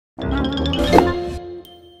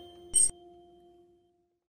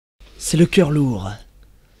C'est le cœur lourd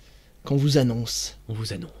qu'on vous annonce On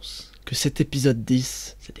vous annonce que cet épisode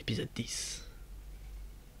 10 cet épisode 10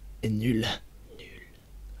 est nul.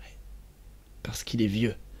 Parce qu'il est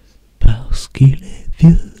vieux. parce qu'il est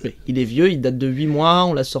vieux. Oui, il est vieux, il date de 8 mois,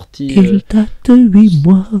 on l'a sorti... Il date de 8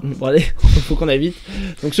 mois. Bon allez, faut qu'on aille vite.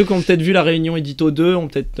 Donc ceux qui ont peut-être vu la réunion édito 2 ont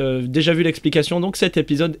peut-être déjà vu l'explication. Donc cet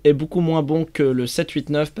épisode est beaucoup moins bon que le 7, 8,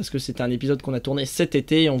 9 parce que c'est un épisode qu'on a tourné cet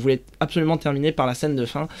été et on voulait absolument terminer par la scène de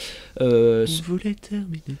fin. On voulait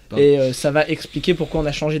terminer. Et ça va expliquer pourquoi on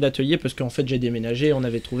a changé d'atelier, parce qu'en fait j'ai déménagé et on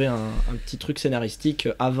avait trouvé un petit truc scénaristique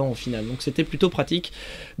avant au final. Donc c'était plutôt pratique.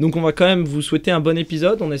 Donc on va quand même vous souhaiter un bon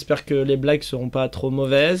épisode. On espère que les blagues seront pas trop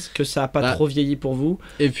mauvaises, que ça a pas trop vieilli pour vous.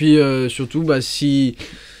 Et puis surtout, si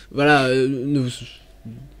voilà,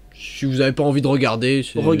 si vous avez pas envie de regarder,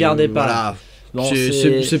 regardez pas. Voilà. Bon,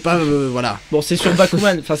 c'est pas voilà. Bon, c'est sur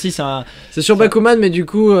Bakuman. Enfin si, c'est sur Bakuman, mais du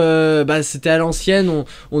coup c'était à l'ancienne,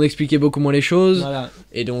 on expliquait beaucoup moins les choses. Voilà.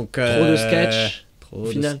 Et donc trop de sketch. Trop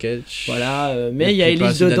de sketch. Voilà, mais il y a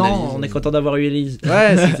Elise dedans, on est content d'avoir eu Elise.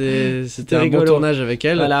 Ouais, c'était un bon tournage avec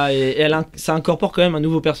elle. Voilà, et ça incorpore quand même un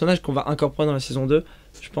nouveau personnage qu'on va incorporer dans la saison 2,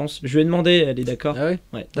 je pense. Je lui ai demandé, elle est d'accord. Ah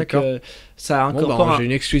ouais, d'accord. Donc, ça incorpore j'ai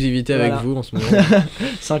une exclusivité avec vous en ce moment.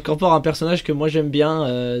 Ça incorpore un personnage que moi j'aime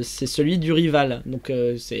bien, c'est celui du rival. Donc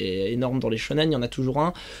c'est énorme dans les shonen, il y en a toujours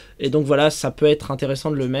un. Et donc voilà, ça peut être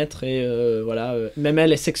intéressant de le mettre. Et voilà, même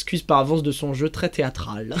elle s'excuse par avance de son jeu très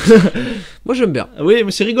théâtral. Moi j'aime bien. Oui,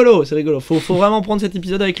 mais c'est rigolo, c'est rigolo. Faut vraiment prendre cet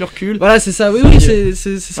épisode avec le recul. Voilà, c'est ça, oui, c'est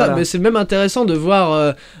ça. Voilà. Mais c'est même intéressant de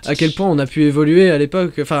voir à quel point on a pu évoluer à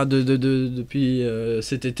l'époque, enfin depuis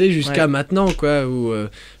cet été jusqu'à maintenant, quoi, où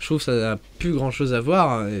je trouve que ça n'a plus grand chose à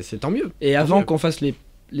voir, et c'est tant mieux. Et avant qu'on fasse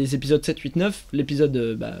les épisodes 7, 8, 9,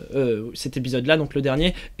 l'épisode, cet épisode-là, donc le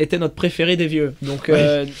dernier, était notre préféré des vieux. Donc,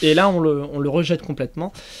 et là, on le rejette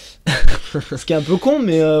complètement. Ce qui est un peu con,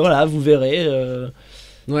 mais voilà, vous verrez.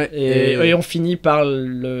 Et on finit par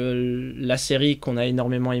la série qu'on a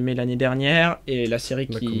énormément aimée l'année dernière, et la série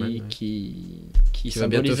qui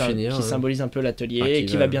symbolise un peu l'atelier, et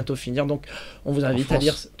qui va bientôt finir. Donc, on vous invite à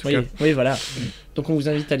lire. Oui, voilà. Donc, on vous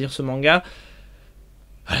invite à lire ce manga.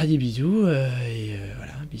 Voilà, des bisous, voilà,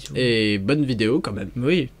 bisous. Et bonne vidéo quand même.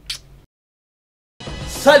 Oui.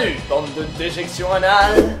 Salut, bande de déjection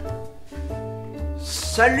anale.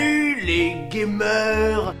 Salut les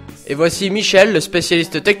gamers. Et voici Michel, le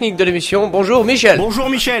spécialiste technique de l'émission. Bonjour Michel. Bonjour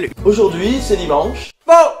Michel. Aujourd'hui, c'est dimanche.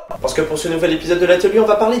 Bon. Parce que pour ce nouvel épisode de l'atelier, on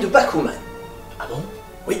va parler de Bakuman. Ah bon?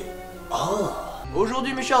 Oui.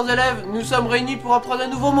 Aujourd'hui, mes chers élèves, nous sommes réunis pour apprendre un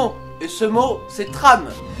nouveau mot. Et ce mot, c'est trame.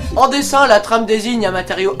 En dessin, la trame désigne un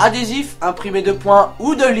matériau adhésif, imprimé de points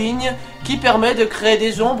ou de lignes, qui permet de créer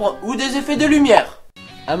des ombres ou des effets de lumière.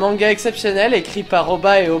 Un manga exceptionnel écrit par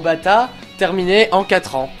Oba et Obata, terminé en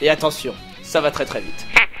 4 ans. Et attention, ça va très très vite.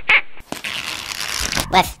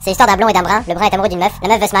 Bref, c'est l'histoire d'un blond et d'un brun. Le brun est amoureux d'une meuf, la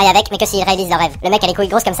meuf veut se marier avec, mais que s'ils réalisent leur rêve. Le mec a les couilles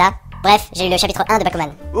grosses comme ça. Bref, j'ai eu le chapitre 1 de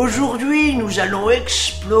Bakuman. Aujourd'hui, nous allons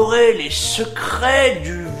explorer les secrets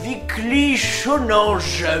du Weekly Shonen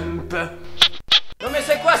Jump. Non mais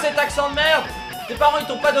c'est quoi cet accent de merde? Tes parents ils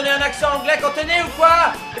t'ont pas donné un accent anglais quand t'es né ou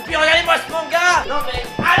quoi? Et puis regardez-moi ce manga. Non mais...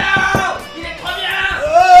 Alors il est trop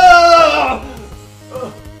bien.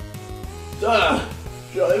 Putain,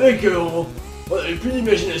 j'ai rêvé qu'on avait plus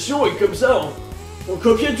d'imagination et comme ça, on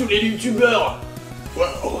copiait tous les youtubeurs.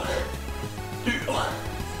 Waouh. Dur.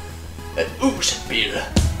 Elle bouge cette pile.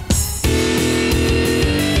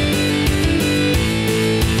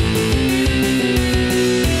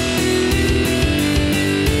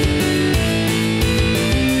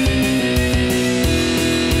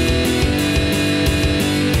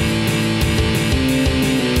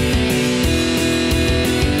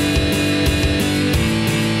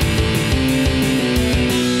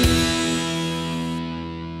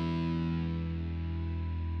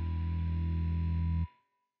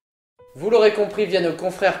 Vous l'aurez compris via nos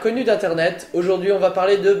confrères connus d'internet, aujourd'hui on va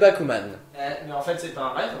parler de Bakuman. Mais en fait, c'est pas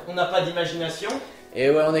un rêve. On n'a pas d'imagination. Et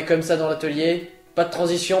ouais, on est comme ça dans l'atelier. Pas de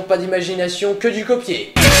transition, pas d'imagination, que du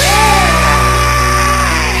copier.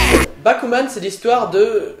 Bakuman, c'est l'histoire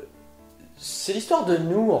de... C'est l'histoire de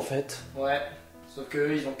nous, en fait. Ouais, sauf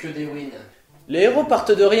qu'eux, ils ont que des wins. Les héros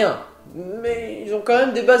partent de rien, mais ils ont quand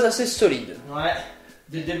même des bases assez solides. Ouais,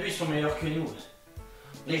 dès le début, ils sont meilleurs que nous.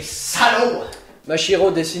 Les salauds. Mashiro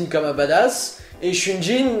dessine comme un badass, et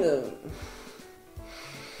Shunjin...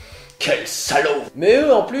 Quel salaud. Mais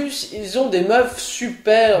eux, en plus, ils ont des meufs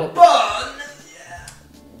super... Bonne.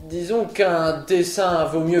 Disons qu'un dessin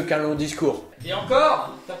vaut mieux qu'un long discours. Et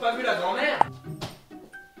encore, t'as pas vu la grand-mère?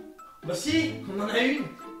 Bah si, on en a une.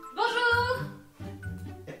 Bonjour.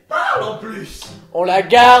 Elle parle en plus. On la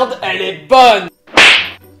garde, elle est bonne.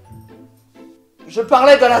 Je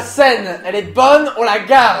parlais de la scène. Elle est bonne, on la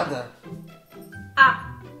garde. Ah,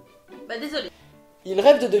 bah désolé. Ils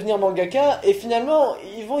rêvent de devenir mangaka et finalement,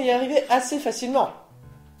 ils vont y arriver assez facilement.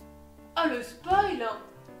 Oh le spoil.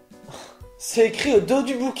 C'est écrit au dos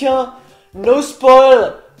du bouquin. No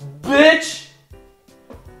spoil, bitch.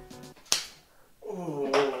 Oh,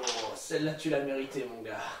 celle-là tu l'as méritée, mon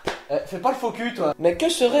gars. Fais pas le faux cul, toi. Mais que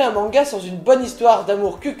serait un manga sans une bonne histoire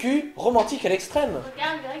d'amour cucu, romantique à l'extrême?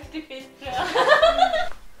 Regarde, je dirais que je t'ai fait peur.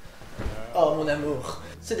 Oh mon amour,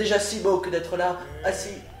 c'est déjà si beau que d'être là,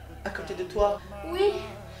 assis à côté de toi. Oui,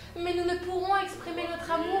 mais nous ne pourrons exprimer notre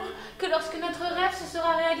amour que lorsque notre rêve se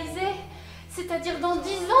sera réalisé, c'est-à-dire dans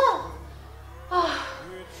 10 ans. Oh,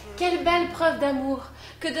 quelle belle preuve d'amour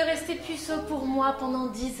que de rester puceau pour moi pendant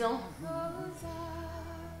 10 ans.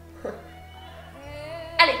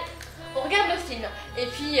 Allez, on regarde le film. Et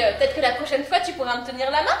puis, peut-être que la prochaine fois, tu pourras me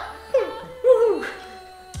tenir la main.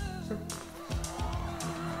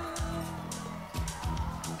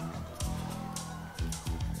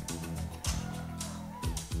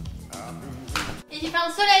 Il fait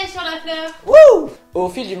un soleil sur la fleur. Wouh! Au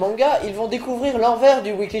fil du manga, ils vont découvrir l'envers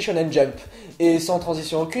du Weekly Shonen Jump. Et sans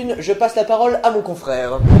transition aucune, je passe la parole à mon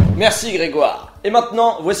confrère. Merci Grégoire. Et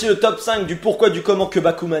maintenant, voici le top 5 du pourquoi du comment que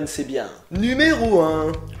Bakuman c'est bien. Numéro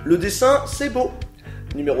 1. Le dessin, c'est beau.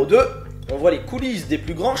 Numéro 2. On voit les coulisses des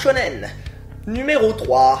plus grands shonen. Numéro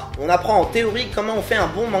 3. On apprend en théorie comment on fait un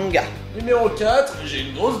bon manga. Numéro 4, j'ai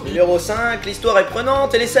une grosse bite. Numéro 5. L'histoire est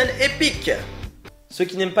prenante et les scènes épiques. Ceux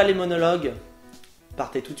qui n'aiment pas les monologues,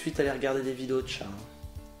 partez tout de suite aller regarder des vidéos de chat.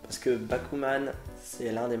 Parce que Bakuman,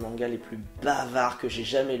 c'est l'un des mangas les plus bavards que j'ai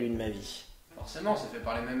jamais lu de ma vie. Forcément, c'est fait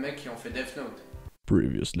par les mêmes mecs qui ont fait Death Note.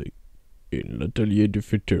 Previously, in l'atelier du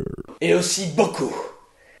futur. Et aussi beaucoup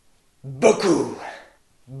de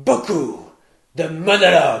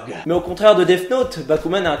monologues. Mais au contraire de Death Note,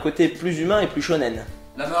 Bakuman a un côté plus humain et plus shonen.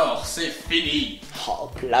 La mort, c'est fini. Oh,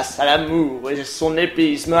 place à l'amour et son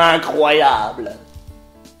épisme incroyable.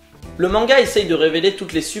 Le manga essaye de révéler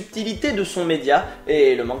toutes les subtilités de son média,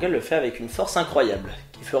 et le manga le fait avec une force incroyable,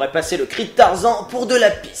 qui ferait passer le cri de Tarzan pour de la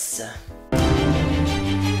pisse.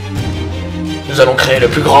 Nous allons créer le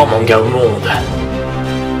plus grand manga au monde.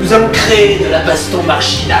 Nous allons créer de la baston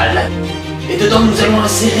marginale. Et dedans nous allons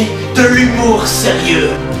insérer de l'humour sérieux.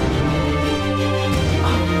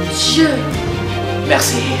 Dieu.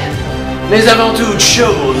 Merci. Mais avant toute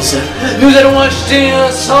chose, nous allons acheter un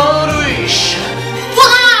sandwich.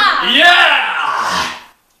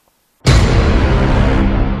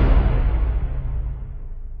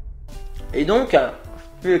 Et donc,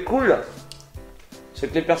 ce qui est cool, c'est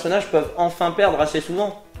que les personnages peuvent enfin perdre assez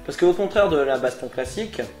souvent. Parce qu'au contraire de la baston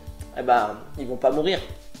classique, eh ben, ils vont pas mourir.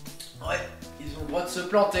 Ouais, ils ont le droit de se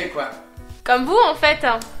planter, quoi. Comme vous, en fait.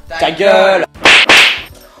 Ta gueule!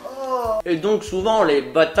 Et donc souvent les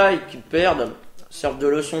batailles qu'ils perdent servent de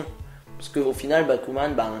leçon. Parce qu'au final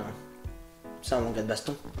Bakuman, c'est un manga de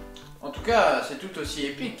baston. En tout cas, c'est tout aussi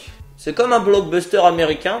épique. C'est comme un blockbuster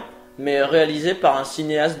américain, mais réalisé par un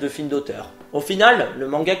cinéaste de film d'auteur. Au final, le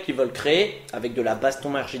manga qu'ils veulent créer, avec de la baston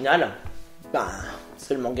marginale,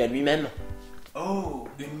 c'est le manga lui-même. Oh,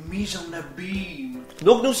 une mise en abîme.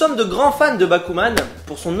 Donc nous sommes de grands fans de Bakuman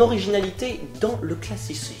pour son originalité dans le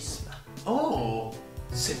classicisme. Oh,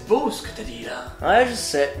 c'est beau ce que t'as dit là. Ouais, je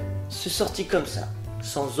sais, c'est sorti comme ça,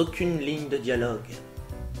 sans aucune ligne de dialogue.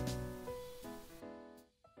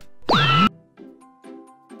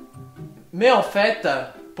 Mais en fait,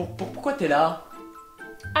 pourquoi t'es là?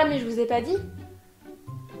 Ah, mais je vous ai pas dit.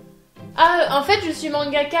 Ah, en fait, je suis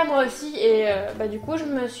mangaka moi aussi, et du coup, je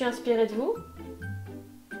me suis inspirée de vous.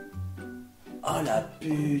 Oh la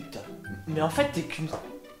pute. Mais en fait,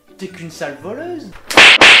 t'es qu'une sale voleuse.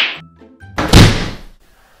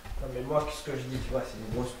 Non mais moi, qu'est-ce que je dis, tu vois, c'est une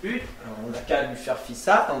grosse pute, alors on n'a qu'à lui faire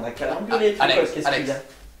fissa, on n'a qu'à l'engueuler, Alex, qu'est-ce qu'il y a?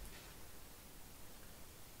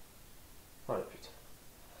 Oh la pute.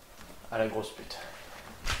 Ah la grosse pute.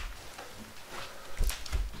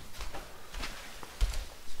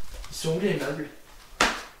 Ils sont où les meubles?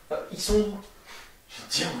 Ils sont où? Je vais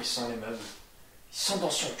te dire où ils sont les meubles. Ils sont dans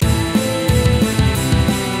son cul.